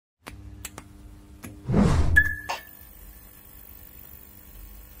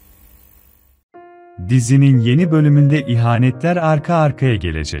Dizinin yeni bölümünde ihanetler arka arkaya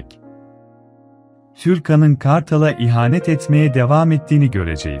gelecek. Türkan'ın Kartal'a ihanet etmeye devam ettiğini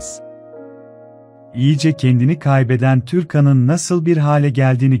göreceğiz. İyice kendini kaybeden Türkan'ın nasıl bir hale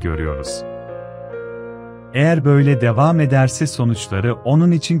geldiğini görüyoruz. Eğer böyle devam ederse sonuçları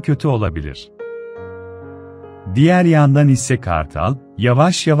onun için kötü olabilir. Diğer yandan ise Kartal,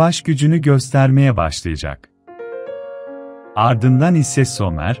 yavaş yavaş gücünü göstermeye başlayacak. Ardından ise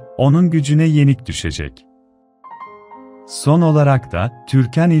Somer, onun gücüne yenik düşecek. Son olarak da,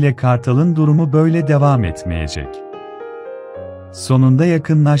 Türkan ile Kartal'ın durumu böyle devam etmeyecek. Sonunda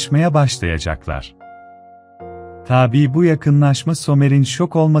yakınlaşmaya başlayacaklar. Tabii bu yakınlaşma Somer'in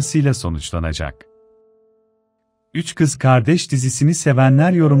şok olmasıyla sonuçlanacak. Üç Kız Kardeş dizisini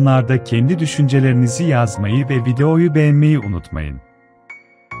sevenler yorumlarda kendi düşüncelerinizi yazmayı ve videoyu beğenmeyi unutmayın.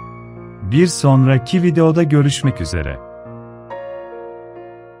 Bir sonraki videoda görüşmek üzere.